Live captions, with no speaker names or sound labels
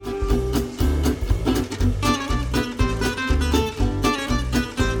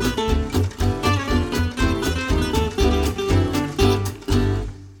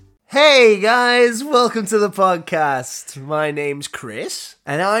Hey guys, welcome to the podcast. My name's Chris.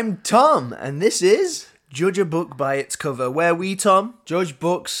 And I'm Tom, and this is Judge a book by its cover, where we, Tom, judge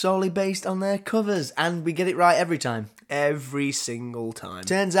books solely based on their covers, and we get it right every time. every single time.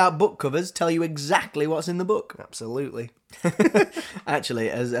 Turns out book covers tell you exactly what's in the book. Absolutely. Actually,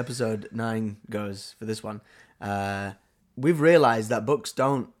 as episode 9 goes for this one, we've realised that books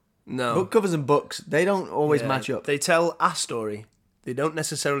don't... No. Book covers and books, they don't always match up. They tell a story. They don't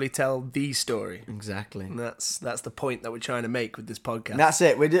necessarily tell the story. Exactly. And that's the point that we're trying to make with this podcast. That's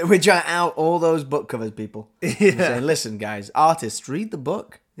it. We're trying out all those book covers, people. Yeah. We're saying, listen, guys, artists, read the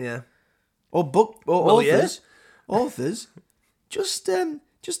book. Yeah. Or Well, authors. Yeah. Authors, just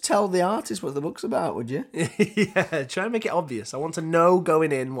tell the artist what the book's about, would you? Yeah, try and make it obvious. I want to know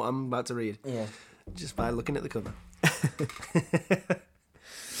going in what I'm about to read. Yeah. Just by looking at the cover.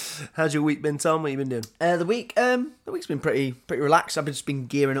 How's your week been, Tom? What have you been doing? The week's been pretty relaxed. I've just been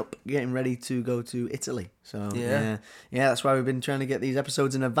gearing up, getting ready to go to Italy. So yeah, that's why we've been trying to get these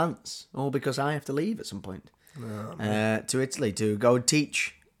episodes in advance. All because I have to leave at some point to Italy to go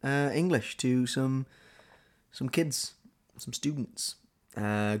teach English to some kids, some students.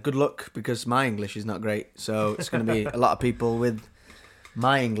 Good luck, because my English is not great. So it's going to be a lot of people with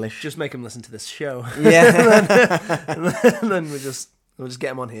my English. Just make them listen to this show. Yeah, and then we'll just get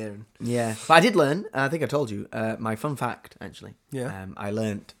them on here. Yeah, but I did learn. I think I told you my fun fact. Actually, Yeah. I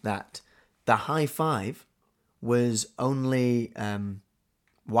learned that the high five was only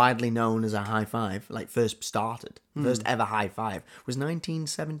widely known as a high five, like first ever high five was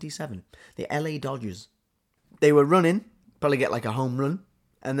 1977. The LA Dodgers. They were running, probably get like a home run,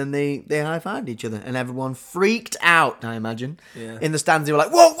 and then they high-fived each other, and everyone freaked out, I imagine. Yeah. In the stands, they were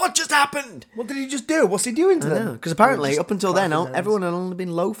like, whoa, what just happened? What did he just do? What's he doing to them? Because apparently, up until then, clapping hands. everyone had only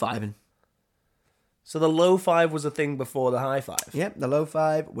been low-fiving. So the low five was a thing before the high five? Yep, the low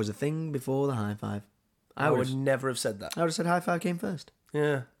five was a thing before the high five. I would never have said that. I would have said high five came first.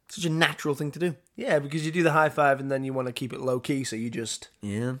 Yeah. Such a natural thing to do. Yeah, because you do the high five and then you want to keep it low-key, so you just...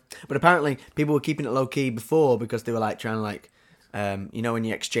 Yeah. But apparently, people were keeping it like before because they were like trying to when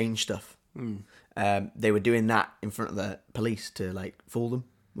you exchange stuff. They were doing that in front of the police to like fool them.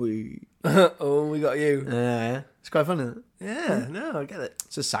 Oh, we got you. Yeah. It's quite fun, isn't it? Yeah, no, I get it.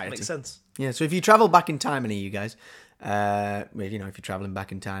 Society. Makes sense. Yeah, so if you travel back in time, any of you guys, if you're travelling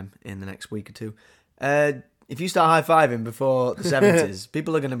back in time in the next week or two, if you start high-fiving before the 70s,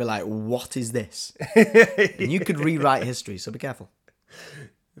 people are going to be like, what is this? And you could rewrite history, so be careful.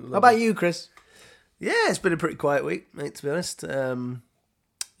 How about you, Chris? Yeah, it's been a pretty quiet week, mate, to be honest. I'll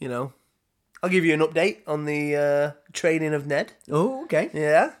give you an update on the training of Ned. Oh, okay.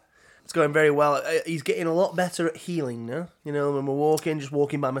 Yeah. It's going very well. He's getting a lot better at healing now. When we're just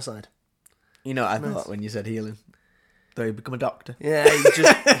walking by my side. You know what I thought when you said healing? Though he become a doctor. Yeah, he's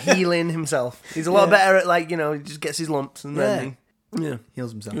just healing himself. He's a lot better at, he just gets his lumps and then he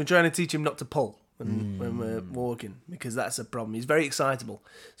Heals himself. We're trying to teach him not to pull when we're walking, because that's a problem. He's very excitable.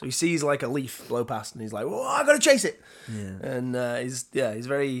 So he sees like a leaf blow past and he's like, "Whoa, I got to chase it." Yeah. And he's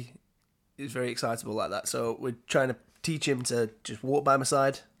very excitable like that. So we're trying to teach him to just walk by my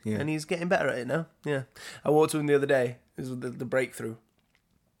side, and he's getting better at it now. Yeah. I walked to him the other day. This was the breakthrough.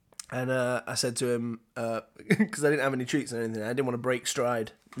 And I said to him, because I didn't have any treats or anything, I didn't want to break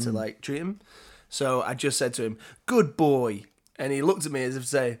stride to treat him. So I just said to him, "Good boy." And he looked at me as if to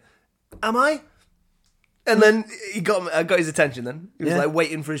say, "Am I?" And then I got his attention then. He was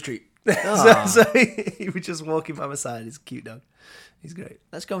waiting for his treat. so he was just walking by my side. He's a cute dog. He's great.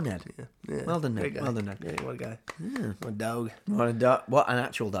 Let's go, Ned. Yeah. Well done, Ned. Well done, Ned. Yeah, what a guy. Yeah. What a dog. What an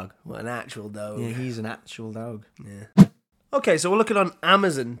actual dog. What an actual dog. Yeah, he's an actual dog. Yeah. Okay, so we're looking on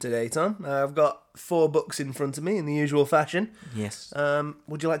Amazon today, Tom. I've got 4 books in front of me in the usual fashion. Yes.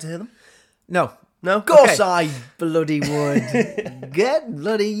 Would you like to hear them? No. No? Of course I bloody would.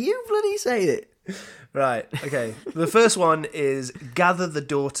 You bloody say it. Right, okay. The first one is Gather the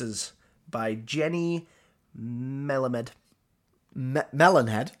Daughters by Jenny Melamed.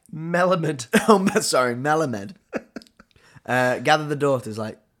 Melonhead? Melamed. Oh, sorry, Melamed. Gather the daughters,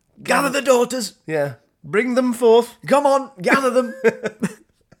 gather the daughters! Yeah. Bring them forth. Come on, gather them.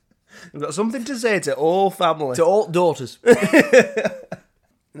 We've got something to say to all family. To all daughters. The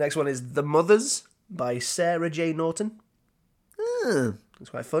next one is The Mothers by Sarah J. Norton. It's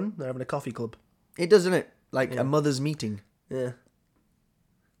quite fun. They're having a coffee club. It does, doesn't it? A mother's meeting. Yeah.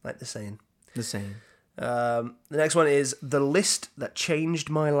 Like the saying. The saying. The next one is The List That Changed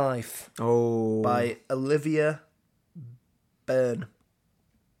My Life. Oh. By Olivia Byrne.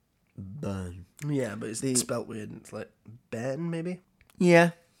 Byrne. Yeah, but it's spelt weird. It's like Ben, maybe?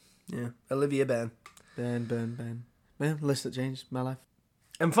 Yeah. Yeah. Olivia Byrne. Byrne. Yeah, list that changed my life.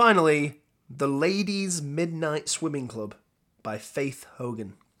 And finally, The Ladies' Midnight Swimming Club by Faith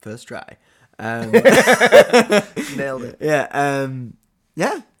Hogan. First try. Nailed it. Yeah,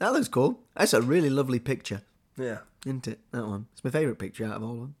 yeah, that looks cool. That's a really lovely picture, Yeah. isn't it? That one. It's my favourite picture out of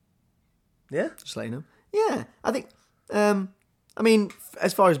all of them. Yeah? Just let you know. Yeah, I think, I mean,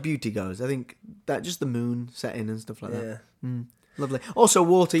 as far as beauty goes, I think that just the moon setting and stuff like that. Yeah. Lovely. Also,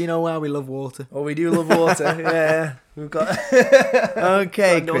 water. You know how we love water. Oh, we do love water. Yeah. We've got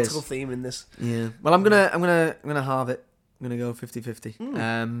Okay, a Chris. nautical theme in this. Yeah. Well, I'm gonna halve it. I'm gonna go 50-50.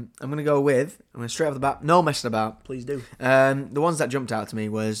 I'm gonna straight off the bat, no messing about. Please do. The ones that jumped out to me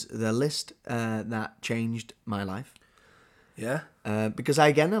was the list that changed my life. Yeah. Because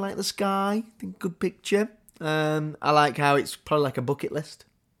I like the sky. I think good picture. I like how it's probably like a bucket list.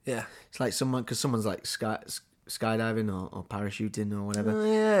 Yeah. It's like someone's like skydiving or parachuting or whatever. Oh,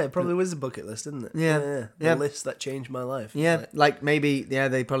 yeah, it probably was a bucket list, didn't it? Yeah. The list that changed my life. Yeah, like maybe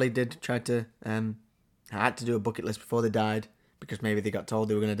they probably did try to had to do a bucket list before they died because maybe they got told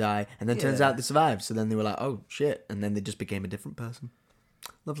they were going to die and then turns out they survived. So then they were like, oh shit, and then they just became a different person.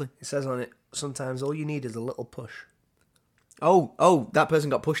 Lovely. It says on it, sometimes all you need is a little push. Oh, that person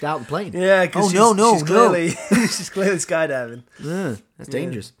got pushed out of the plane. Yeah, because she's clearly skydiving. Yeah, that's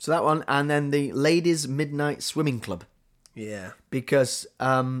dangerous. So that one, and then the Ladies' Midnight Swimming Club. Yeah. Because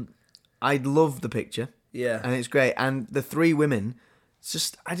I love the picture. Yeah. And it's great. And the three women, it's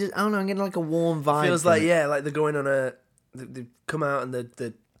just, I don't know, I'm getting like a warm vibe. It feels like, like they're going on they've come out and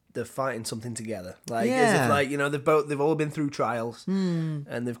they're fighting something together. Like, as if like, they've all been through trials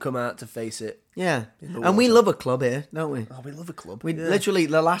and they've come out to face it. Yeah. And we love a club here, don't we? Oh, we love a club. We literally,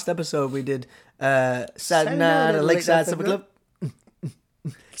 the last episode we did Saturday Night at Lakeside Supper Club.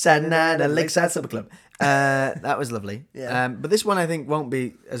 Saturday Night at Lakeside Supper Club. That was lovely. Yeah. But this one I think won't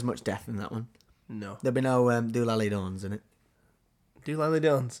be as much death in that one. No. There'll be no Doolally Dawns in it. Doolally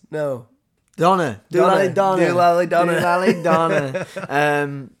Dawns? No. Donna. Doolally Donna. Doolally Donna. Doolally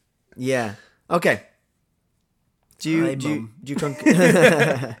Donna. Yeah. Okay. Do you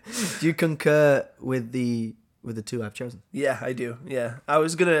concur? Do you concur with the two I've chosen? Yeah, I do. Yeah, I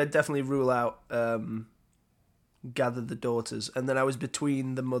was gonna definitely rule out Gather the Daughters, and then I was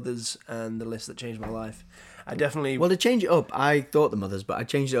between the mothers and the list that changed my life. I definitely. Well, to change it up, I thought the mothers, but I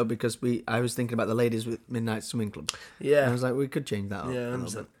changed it up because I was thinking about the Ladies with Midnight Swimming Club. Yeah, and I was like, we could change that up. Yeah, a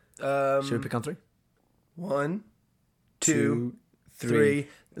little bit. Should we pick on three? 1, 2, 3.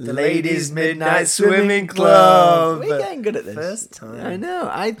 The Ladies' Midnight Swimming Club. We're getting good at this. First time. I know.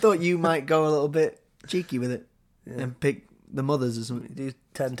 I thought you might go a little bit cheeky with it and pick the mothers or something. You do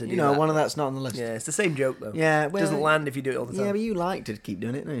tend to do that. one of that's not on the list. Yeah, it's the same joke though. Yeah, it doesn't land if you do it all the time. Yeah, but you like to keep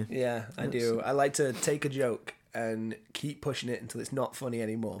doing it, don't you? Yeah, I do. I like to take a joke and keep pushing it until it's not funny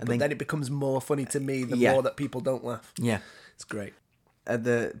anymore. But then it becomes more funny to me the more that people don't laugh. Yeah. It's great. At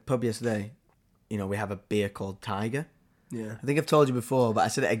the pub yesterday, we have a beer called Tiger. Yeah. I think I've told you before, but I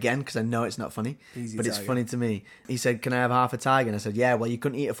said it again because I know it's not funny. Easy but Tiger. It's funny to me. He said, "Can I have half a tiger?" And I said, "Yeah, well, you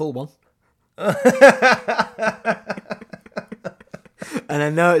couldn't eat a full one." And I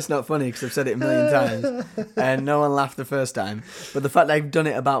know it's not funny because I've said it a million times and no one laughed the first time. But the fact that I've done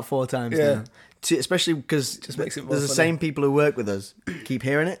it about 4 times now, especially because there's the same people who work with us keep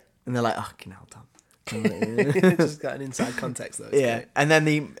hearing it and they're like, "Oh, can hell, Tom." Just got an inside context though. Yeah. Great. And then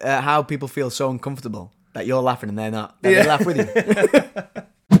the how people feel so uncomfortable that you're laughing and they're not. They laugh with you.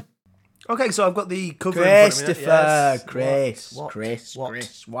 Okay, so I've got the cover Christopher, in front of me.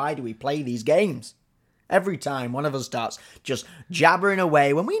 Chris, why do we play these games? Every time one of us starts just jabbering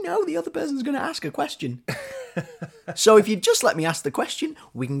away when we know the other person's going to ask a question. So if you just let me ask the question,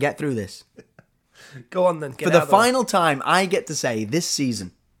 we can get through this. Go on then. For the final time, I get to say this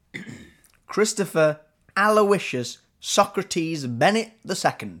season, Christopher Aloysius Socrates Bennett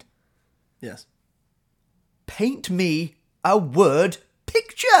II. Yes. Paint me a word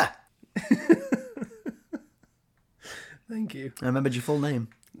picture. Thank you. I remembered your full name.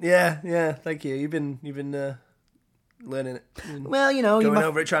 Yeah. Thank you. You've been learning it. Well, going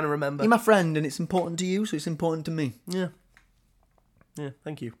over it, trying to remember. You're my friend, and it's important to you, so it's important to me. Yeah.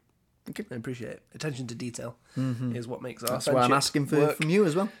 Thank you. Okay. I appreciate it. Attention to detail is what makes our That's what I'm asking for from you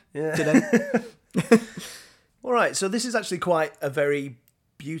as well. Yeah. Today. All right. So this is actually quite a very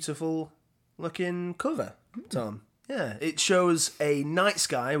beautiful looking cover, Tom. Yeah, it shows a night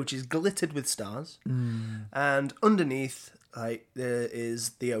sky which is glittered with stars, and underneath, there is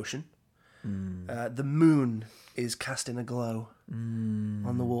the ocean. The moon is casting a glow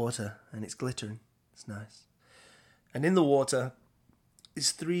on the water, and it's glittering. It's nice. And in the water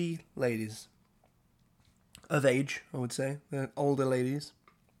is 3 ladies of age, I would say. They're older ladies.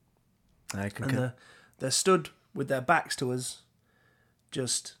 I concur. And they're stood with their backs to us,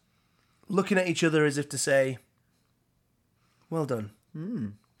 just looking at each other as if to say, well done.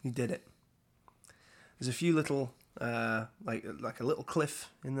 You did it. There's a few little, like a little cliff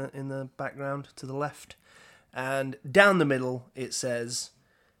in the background to the left. And down the middle, it says,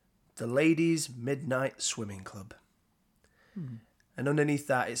 the Ladies' Midnight Swimming Club. And underneath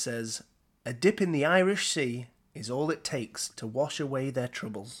that, it says, a dip in the Irish Sea is all it takes to wash away their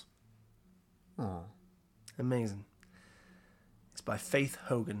troubles. Oh, amazing. It's by Faith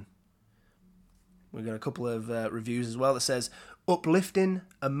Hogan. We've got a couple of reviews as well that says, uplifting,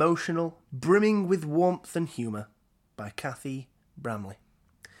 emotional, brimming with warmth and humour by Kathy Bramley.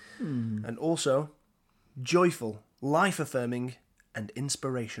 And also, joyful, life-affirming and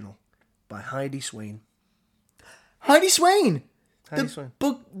inspirational by Heidi Swain. Heidi Swain! Heidi Swain.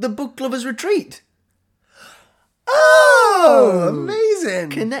 The book lovers retreat. Oh, amazing.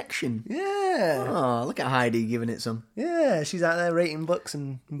 Connection. Yeah. Oh, look at Heidi giving it some. Yeah, she's out there rating books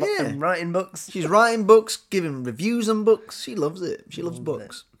and writing books. She's writing books, giving reviews on books. She loves it. She loves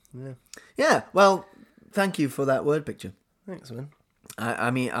books. Yeah. Yeah, well, thank you for that word picture. Thanks, man.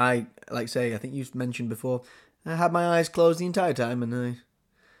 I mean, I think you've mentioned before, I had my eyes closed the entire time, and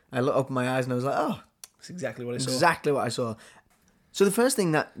I looked up my eyes and I was like, oh. That's exactly what I saw. Exactly what I saw. So the first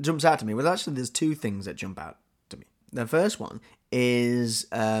thing that jumps out to me, well, actually there's two things that jump out to me. The first one is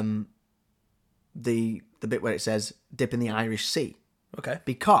the bit where it says, dip in the Irish Sea. Okay.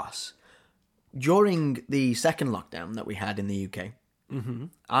 Because during the second lockdown that we had in the UK,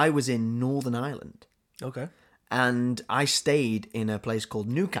 I was in Northern Ireland. Okay. And I stayed in a place called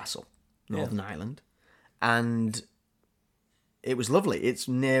Newcastle, Northern Ireland. And it was lovely. It's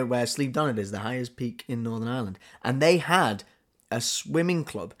near where Slieve Donard is, the highest peak in Northern Ireland. And they had a swimming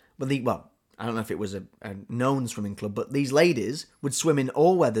club. Well, I don't know if it was a known swimming club, but these ladies would swim in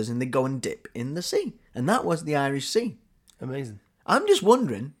all weathers and they'd go and dip in the sea. And that was the Irish Sea. Amazing. I'm just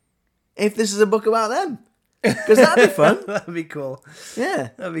wondering if this is a book about them. Because that'd be fun. That'd be cool. Yeah.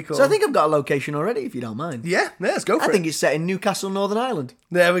 That'd be cool. So I think I've got a location already, if you don't mind. Yeah, let's go for it. I think it's set in Newcastle, Northern Ireland.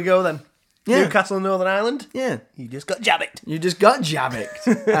 There we go then. Yeah. Newcastle, Northern Ireland. Yeah. You just got J.A.B.B.I.C. You just got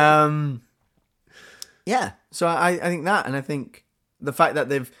J.A.B.B.I.C. Yeah. So I think that, and I think the fact that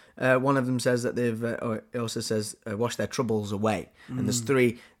they've, one of them says that they've, or it also says, washed their troubles away. And there's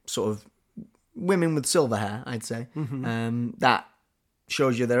three sort of women with silver hair, I'd say. That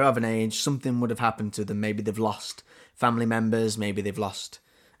shows you they're of an age. Something would have happened to them. Maybe they've lost family members. Maybe they've lost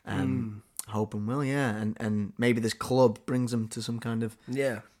hope and will, yeah. And maybe this club brings them to some kind of...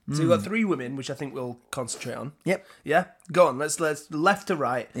 Yeah. So we've got three women, which I think we'll concentrate on. Yep. Yeah? Go on, let's left to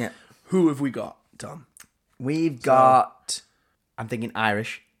right. Yeah. Who have we got, Tom? We've got, I'm thinking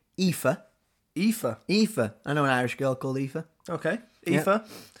Irish, Aoife. Aoife. I know an Irish girl called Aoife. Okay. Aoife. Yep.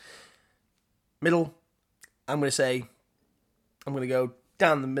 Middle, I'm going to go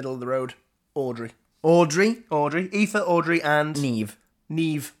down the middle of the road, Audrey. Aoife, Audrey, and... Neve.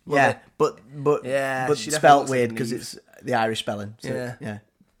 Yeah, but spelt weird because it's the Irish spelling. So, yeah.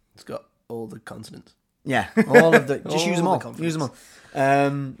 It's got all the consonants. Yeah, all of the... Just use them all. Use them all.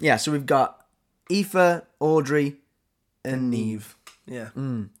 Yeah, so we've got Aoife, Audrey, and Neve. Yeah,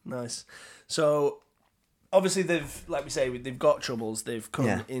 nice. So, obviously, they've got troubles. They've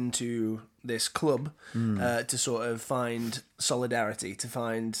come into this club to sort of find solidarity, to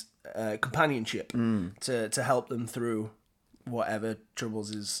find companionship, to help them through whatever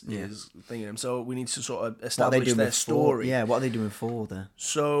troubles is thinking them. So we need to sort of establish their story. Yeah, what are they doing for there?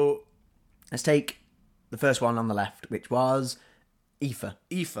 So let's take the first one on the left, which was Aoife.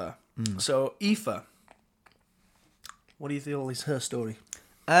 So Aoife, what do you feel is her story?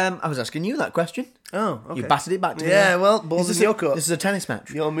 I was asking you that question. Oh, okay. You batted it back to me. Yeah, well, balls in your court. This is a tennis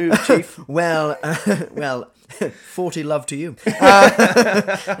match. Your move, Chief. well, 40 love to you.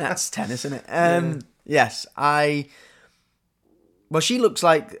 That's tennis, isn't it? Yes, Well, she looks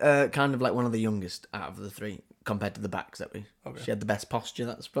like kind of like one of the youngest out of the three compared to the backs that we. Okay. She had the best posture.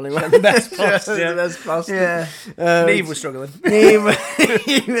 That's probably one of the best posture. Yeah. Neve was struggling. Neve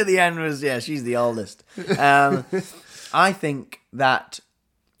at the end was she's the oldest. I think that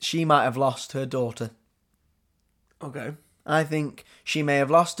she might have lost her daughter. Okay. I think she may have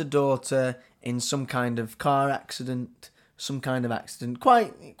lost her daughter in some kind of car accident.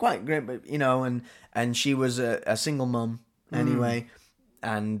 Quite great, but and she was a single mum. Anyway,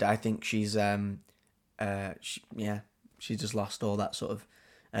 and I think she's she just lost all that sort of.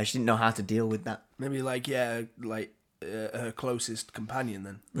 She didn't know how to deal with that. Maybe her closest companion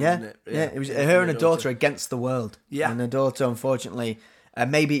then. It was her and her daughter against the world. Yeah, and her daughter, unfortunately,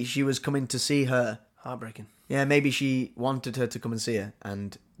 maybe she was coming to see her. Heartbreaking. Yeah, maybe she wanted her to come and see her,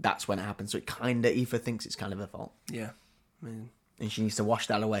 and that's when it happened. So it Aoife thinks it's kind of her fault. Yeah, I mean, and she needs to wash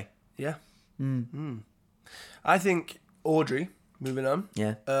that away. Yeah. I think Audrey, moving on,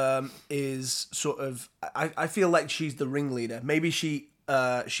 is sort of... I feel like she's the ringleader. Maybe she's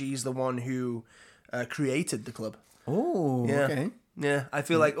the one who created the club. Oh, okay. Yeah, I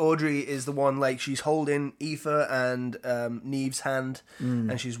feel like Audrey is the one, like, she's holding Aoife and Neve's hand,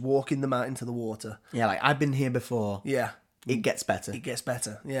 and she's walking them out into the water. Yeah, like, I've been here before. Yeah. It gets better. It gets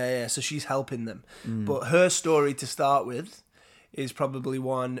better. Yeah. So she's helping them. But her story to start with is probably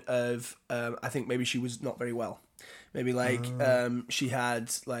one of, I think maybe she was not very well. Maybe like she had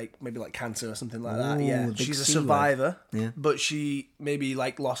maybe cancer or something like that. Yeah, she's a survivor. Yeah, but she maybe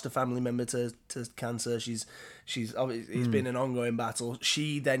lost a family member to cancer. She's obviously it's been an ongoing battle.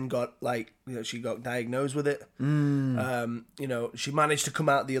 She then got she got diagnosed with it. She managed to come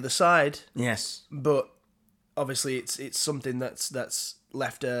out the other side. Yes, but obviously it's something that's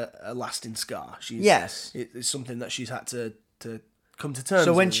left a lasting scar. It's something that she's had to come to terms.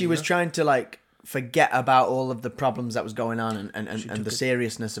 So when with, she was trying to forget about all of the problems that was going on and the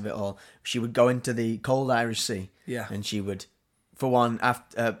seriousnness of it all, she would go into the cold Irish Sea. Yeah. And she would, for one,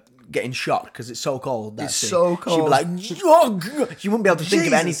 after getting shocked because it's so cold. So cold. She'd be like, oh, she wouldn't be able to think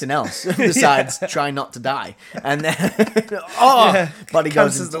of anything else besides try not to die. And then, body goes.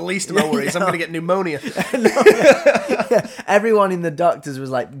 Cancer's the least of my worries. I'm going to get pneumonia. Everyone in the doctors was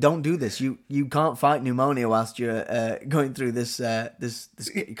like, don't do this. You can't fight pneumonia whilst you're going through this.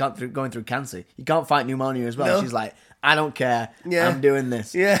 You can't going through cancer. You can't fight pneumonia as well. No. She's like, I don't care. Yeah. I'm doing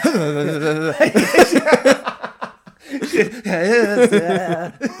this. Yeah.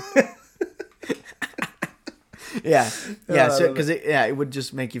 So because it would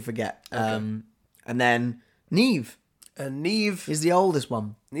just make you forget. Okay. And then Neve. And Neve is the oldest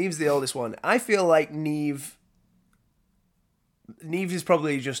one. Neve's the oldest one. I feel like Neve is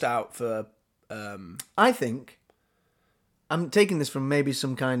probably just out for. I think I'm taking this from maybe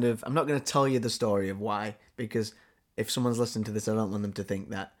some kind of. I'm not going to tell you the story of why, because if someone's listening to this, I don't want them to think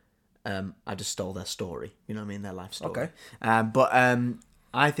that I just stole their story. You know what I mean? Their life story. Okay. But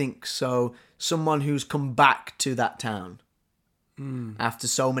I think so. Someone who's come back to that town after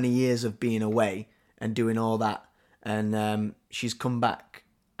so many years of being away and doing all that, and she's come back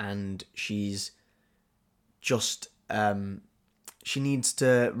and she's just she needs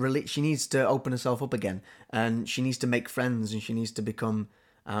to open herself up again, and she needs to make friends, and she needs to become,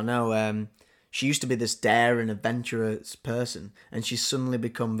 I don't know. She used to be this daring, adventurous person, and she's suddenly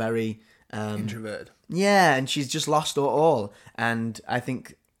become very introverted. Yeah, and she's just lost it all. And I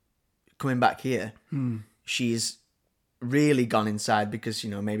think coming back here, she's really gone inside because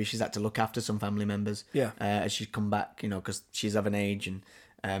maybe she's had to look after some family members. Yeah, as she's come back, because she's of an age, and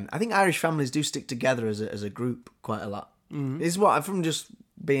I think Irish families do stick together as a group quite a lot. Mm-hmm. It's what from just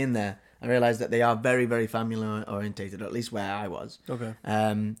being there. I realised that they are very, very family orientated, at least where I was. Okay.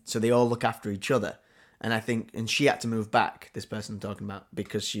 So they all look after each other. And I think, and she had to move back, this person I'm talking about,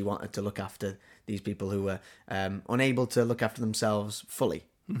 because she wanted to look after these people who were unable to look after themselves fully.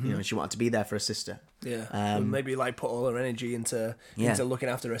 Mm-hmm. She wanted to be there for her sister. Yeah. Maybe put all her energy into looking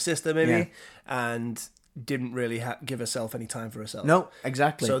after her sister, maybe, and didn't really give herself any time for herself. No,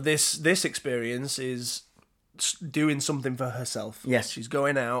 exactly. So this experience is doing something for herself. Yes, she's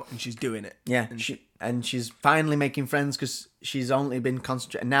going out and she's doing it. Yeah, and she's finally making friends because she's only been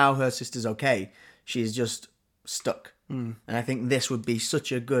concentrating. Now her sister's okay. She's just stuck, and I think this would be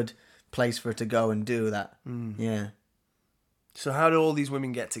such a good place for her to go and do that. Yeah. So how do all these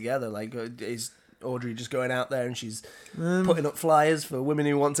women get together? Is Audrey just going out there and she's putting up flyers for women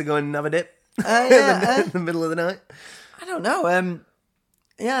who want to go and have a dip in the middle of the night? I don't know.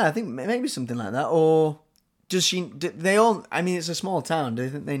 Yeah, I think maybe something like that, or. Does she? Do they all? I mean, it's a small town. Do you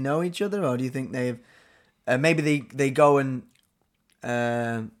think they know each other, or do you think they've? Maybe they go and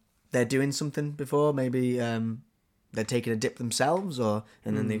they're doing something before. Maybe they're taking a dip themselves, and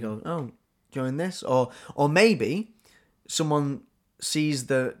then they go, "Oh, join this," or maybe someone sees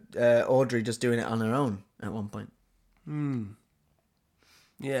the Audrey just doing it on her own at one point.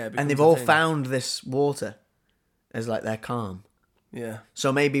 Yeah, and they've all found this water as their calm. Yeah.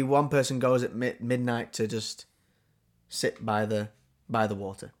 So maybe one person goes at midnight to just sit by the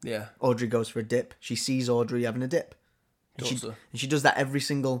water. Yeah. Audrey goes for a dip. She sees Audrey having a dip. And she does that every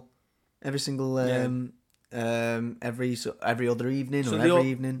single every other evening or every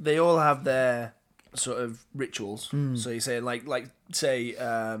evening. They all have their sort of rituals. So you say say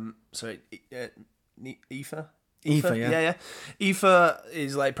Aoife. Aoife, yeah. Aoife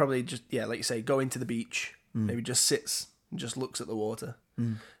is probably just like you say, going to the beach. Maybe just sits and just looks at the water.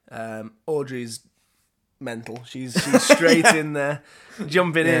 Audrey's mental. She's straight in there,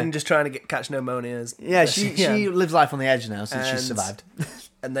 jumping in, just trying to catch pneumonias. Yeah, she lives life on the edge now since she's survived.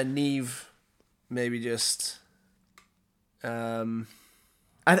 And then Neve, maybe just.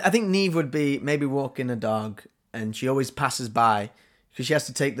 I think Neve would be maybe walking a dog, and she always passes by because she has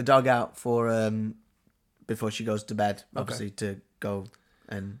to take the dog out for before she goes to bed, obviously to go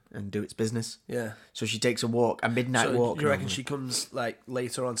and do its business. Yeah. So she takes a walk, a midnight walk. You reckon she comes like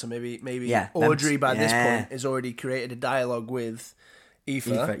later on? So maybe Audrey Audrey by this point has already created a dialogue with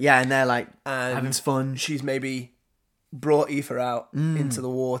Aoife. Yeah, and they're like having fun. She's maybe brought Aoife out into the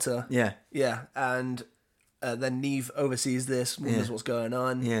water. Yeah. Yeah, and then Neve oversees this, wonders what's going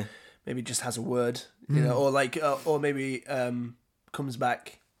on. Yeah. Maybe just has a word, you know, or maybe comes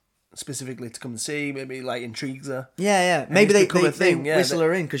back specifically to come and see. Maybe like intrigues her. Yeah. Maybe they whistle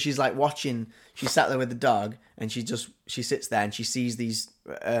her in because she's like watching. She sat there with the dog, and she sits there and she sees these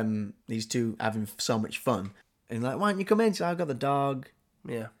two having so much fun, and like, why don't you come in? She's like, I've got the dog.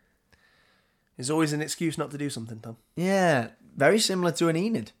 Yeah. There's always an excuse not to do something, Tom. Yeah, very similar to an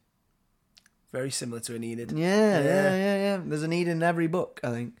Enid. Very similar to an Enid. Yeah. There's an Enid in every book, I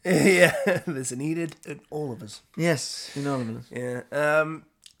think. Yeah, there's an Enid in all of us. Yes, in all of us. Yeah.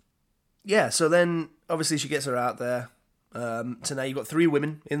 Yeah, so then, obviously, she gets her out there. So now you've got 3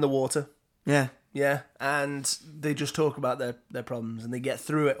 women in the water. Yeah. Yeah, and they just talk about their problems, and they get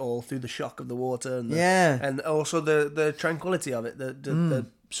through it all through the shock of the water. And also the tranquility of it.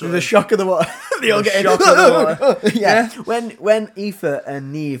 The shock of the water. They all get in. Shock of the water. Yeah. When Aoife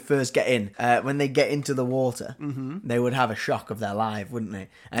and Neve first get in, when they get into the water, they would have a shock of their life, wouldn't they?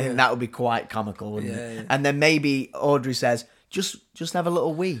 I think that would be quite comical, wouldn't it? Yeah. And then maybe Audrey says, just have a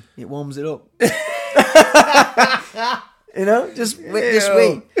little wee. It warms it up. You know, just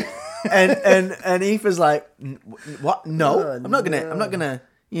wee. And Aoife's like, what? No, I'm not gonna.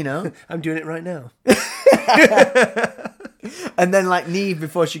 You know, I'm doing it right now. And then, like, Neve,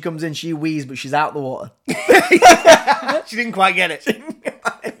 before she comes in, she wheezes, but she's out the water. She didn't quite get it.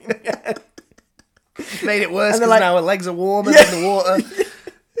 Made it worse because now her legs are warmer in the water.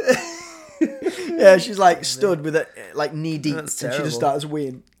 Yeah, she's like stood with it like knee deep, and she just starts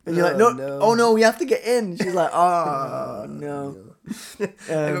weeing. And you're like, no, we have to get in. She's like, oh no.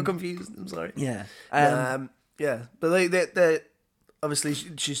 I got confused. I'm sorry. Yeah, yeah, but they obviously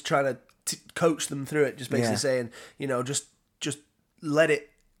she's trying to coach them through it, just basically saying, you know, just let it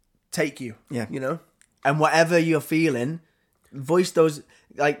take you. Yeah, you know, and whatever you're feeling, voice those.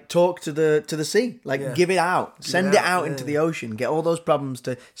 Like, talk to the sea. Like, give it out. Send it out into the ocean. Get all those problems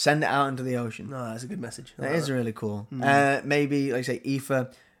to send it out into the ocean. No, that's a good message. That is really cool. Maybe, like I say, Aoife,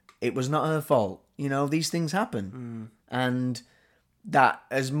 it was not her fault. You know, these things happen. And that,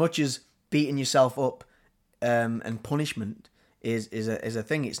 as much as beating yourself up and punishment is a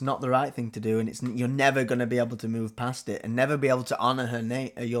thing, it's not the right thing to do, and you're never going to be able to move past it and never be able to honour her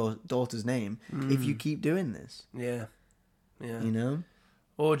name, your daughter's name, if you keep doing this. Yeah. You know?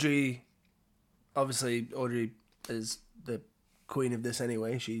 Audrey is the queen of this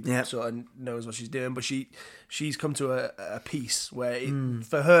anyway. She sort of knows what she's doing, but she's come to a peace where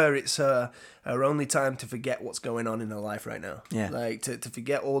for her it's her only time to forget what's going on in her life right now. Yeah, like to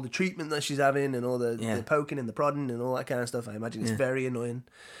forget all the treatment that she's having and all the poking and the prodding and all that kind of stuff. I imagine it's very annoying.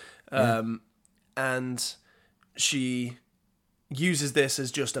 And she uses this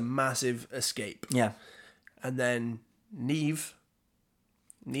as just a massive escape. Yeah, and then Neve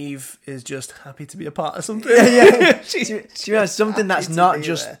is just happy to be a part of something. She has something that's not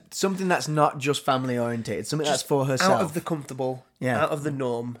just family orientated. Something just that's for herself. Out of the comfortable, out of the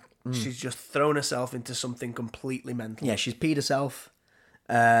norm. She's just thrown herself into something completely mental. Yeah, she's peed herself.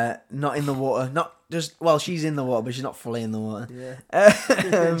 Not in the water. She's in the water, but she's not fully in the water.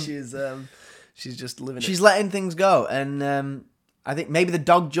 Yeah. She's just living. She's letting things go, and I think maybe the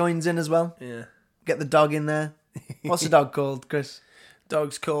dog joins in as well. Yeah. Get the dog in there. What's the dog called, Chris?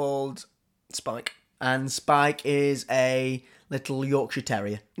 Dog's called Spike. And Spike is a little Yorkshire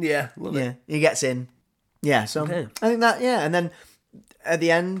Terrier. Yeah, love it. He gets in. Yeah, so I think that, and then at the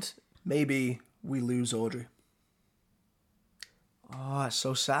end, maybe we lose Audrey. Oh, that's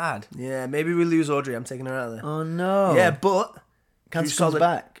so sad. Yeah, maybe we lose Audrey. I'm taking her out of there. Oh, no. Yeah, but Cancer comes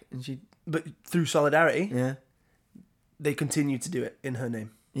back. But through solidarity, they continue to do it in her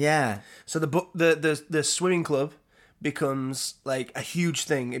name. Yeah. So the swimming club becomes like a huge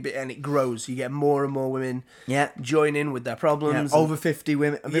thing, and it grows. You get more and more women join in with their problems. Over 50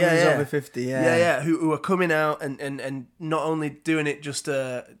 women. Over 50, who are coming out and not only doing it just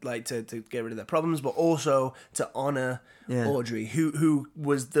to get rid of their problems, but also to honour Audrey, who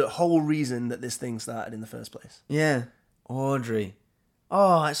was the whole reason that this thing started in the first place. Yeah. Audrey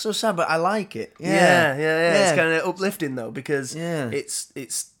Oh, it's so sad, but I like it. Yeah. It's kind of uplifting though, because Yeah.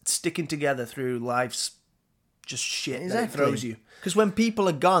 it's sticking together through life's just shit that it Exactly. throws you. Because when people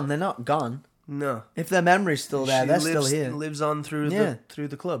are gone, they're not gone. No. If their memory's still there, they're still here. Lives on through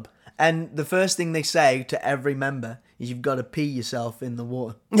the club. And the first thing they say to every member is you've got to pee yourself in the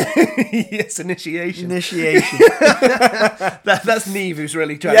water. Yes, initiation. That's Neve who's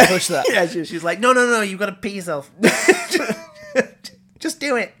really trying to push that. Yeah, she's like, no, you've got to pee yourself. Just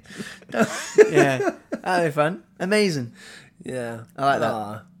do it. Yeah, that'd be fun. Amazing. Yeah, I like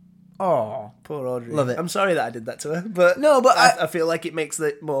that. Oh, poor Audrey. Love it. I'm sorry that I did that to her, but I feel like it makes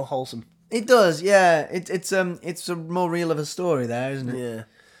it more wholesome. It does, yeah. It's a more real of a story there, isn't it? Yeah.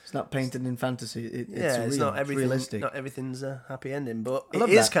 It's not painted in fantasy. It's real. It's not everything. It's realistic. Not everything's a happy ending, but I it love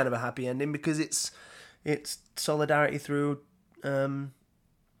is that. kind of a happy ending because it's solidarity through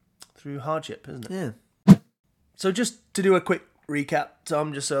hardship, isn't it? Yeah. So just to do a quick recap,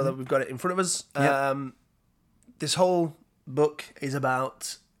 Tom, just so that we've got it in front of us. Yep. This whole book is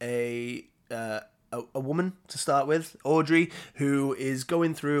about a woman to start with, Audrey, who is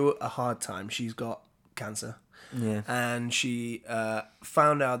going through a hard time. She's got cancer. Yeah. And she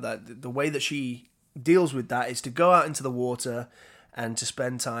found out that the way that she deals with that is to go out into the water and to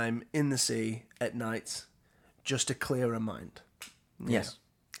spend time in the sea at night just to clear her mind. Yes.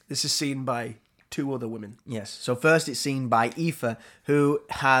 This is seen by 2 other women. Yes. So first it's seen by Aoife, who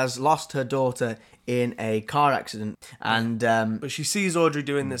has lost her daughter in a car accident. And But she sees Audrey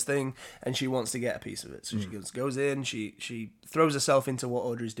doing this thing and she wants to get a piece of it. So she goes in, she throws herself into what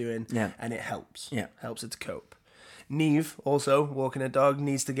Audrey's doing, and it helps. Yeah. Helps her to cope. Neve, also walking her dog,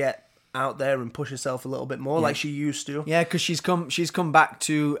 needs to get out there and push herself a little bit more like she used to. yeah, because she's come back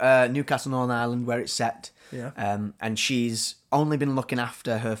to Newcastle, Northern Ireland, where it's set. Yeah. And she's only been looking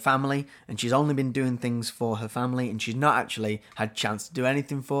after her family, and she's only been doing things for her family, and she's not actually had chance to do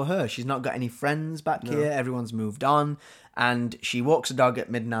anything for her. She's not got any friends back here. Everyone's moved on, and she walks a dog at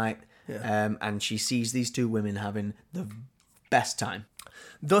midnight, and she sees these 2 women having the best time.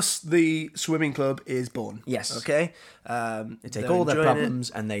 Thus, the swimming club is born. Yes. Okay. They take all their problems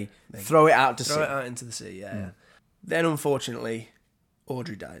and they throw it out to sea. Throw it out into the sea. Yeah. Then, unfortunately,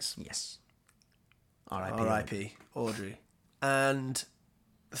 Audrey dies. Yes. R.I.P. R.I.P. Audrey. And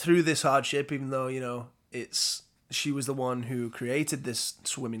through this hardship, even though she was the one who created this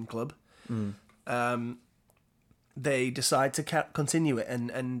swimming club, they decide to continue it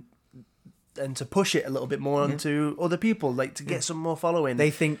and to push it a little bit more onto other people, like to get some more following. They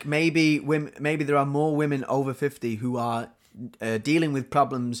think maybe there are more women over 50 who are dealing with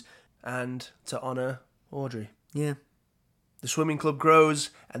problems, and to honour Audrey. Yeah. The swimming club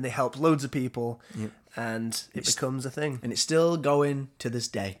grows and they help loads of people, and it becomes a thing. And it's still going to this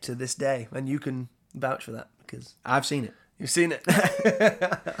day. To this day. And you can vouch for that because I've seen it. You've seen it.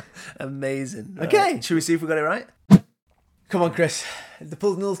 Amazing. Okay. Should we see if we got it right? Come on, Chris. The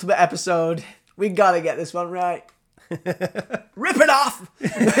penultimate episode. We gotta get this one right. Rip it off!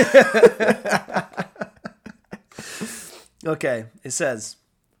 Okay, it says,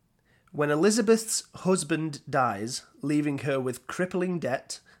 when Elizabeth's husband dies, leaving her with crippling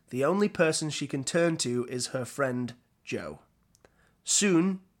debt, the only person she can turn to is her friend, Jo.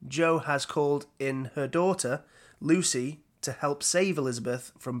 Soon, Jo has called in her daughter, Lucy, to help save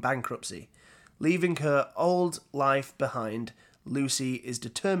Elizabeth from bankruptcy. Leaving her old life behind, Lucy is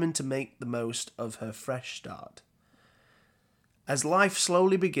determined to make the most of her fresh start. As life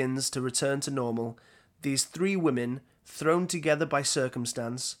slowly begins to return to normal, these 3 women, thrown together by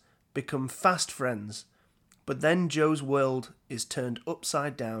circumstance, become fast friends. But then Jo's world is turned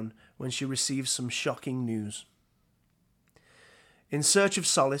upside down when she receives some shocking news. In search of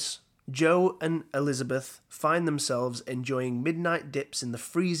solace, Jo and Elizabeth find themselves enjoying midnight dips in the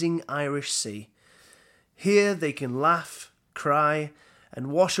freezing Irish Sea. Here they can laugh, cry,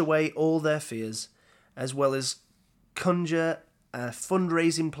 and wash away all their fears, as well as conjure a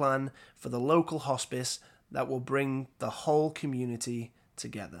fundraising plan for the local hospice that will bring the whole community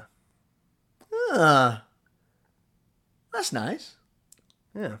together. Ah, that's nice.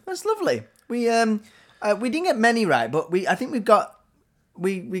 Yeah, that's lovely. We didn't get many right, but I think we got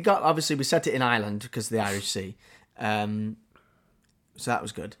obviously we set it in Ireland because of the Irish Sea, so that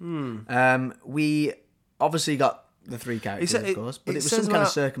was good. We obviously got the 3 characters, of course, but it was some kind of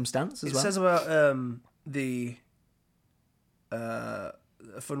circumstance as well. It says about the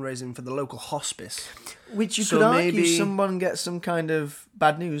fundraising for the local hospice, which you could argue someone gets some kind of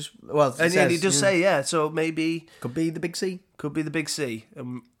bad news. Well, and he does say, so maybe could be the big C. Could be the big C,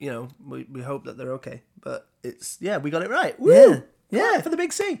 and we hope that they're okay. But we got it right. Woo! Yeah, for the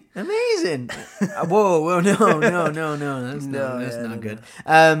big C. Amazing. Whoa, no, that's not good.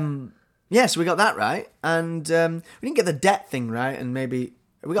 Yeah, so we got that right, and we didn't get the debt thing right, and maybe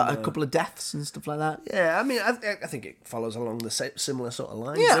we got a couple of deaths and stuff like that. Yeah, I mean, I think it follows along the similar sort of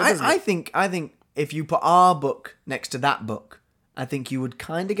lines. Yeah, I think if you put our book next to that book, I think you would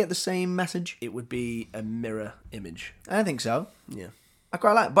kind of get the same message. It would be a mirror image. I think so. Yeah. I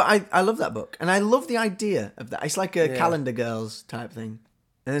quite like it. But I love that book. And I love the idea of that. It's like a Calendar Girls type thing.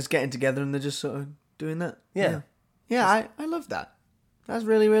 And it's getting together and they're just sort of doing that. Yeah. Yeah, I love that. That's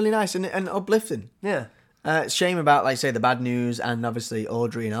really, really nice and uplifting. Yeah. It's a shame about, like, say, the bad news and obviously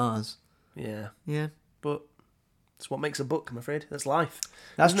Audrey and ours. Yeah. Yeah. But it's what makes a book, I'm afraid. That's life.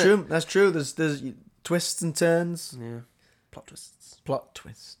 That's true. That's true. There's twists and turns. Yeah. Plot twists. Plot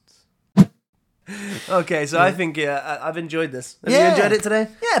twists. Okay, so I think I've enjoyed this. Have you enjoyed it today?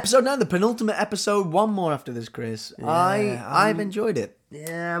 Yeah, episode 9, the penultimate episode. One more after this, Chris. Yeah, I've enjoyed it.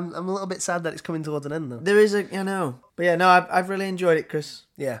 Yeah, I'm a little bit sad that it's coming towards an end though. There is I know, but yeah, no, I've really enjoyed it, Chris.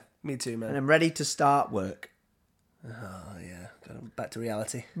 Yeah, me too, man. And I'm ready to start work. Oh yeah, back to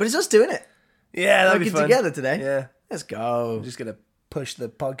reality. But it's us doing it. Yeah, that'll be fun. fun. Together today. Yeah, let's go. I'm just gonna push the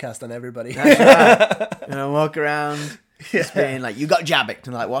podcast on everybody. That's right. Walk around. Just being like, you got J.A.B.B.I.C.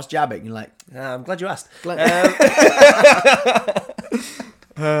 And like, what's J.A.B.B.I.C? And you're like, I'm glad you asked. Okay,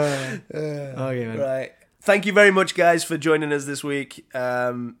 man. Right. Thank you very much, guys, for joining us this week.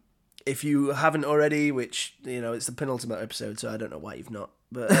 If you haven't already, which, it's the penultimate episode, so I don't know why you've not.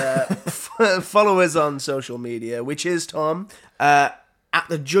 But follow us on social media, which is, Tom? At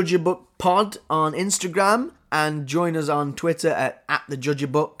the J.A.B.B.I.C Pod on Instagram, and join us on Twitter at the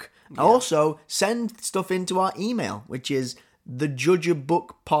J.A.B.B.I.C. Yeah. Also, send stuff into our email, which is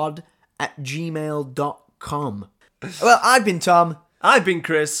thejudgeabookpod@gmail.com. Well, I've been Tom. I've been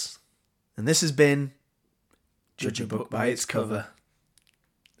Chris. And this has been Judge a Book by its cover.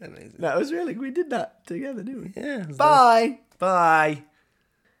 Amazing. That was really... We did that together, didn't we? Yeah. Bye. Bye.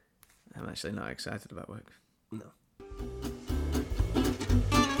 I'm actually not excited about work. No.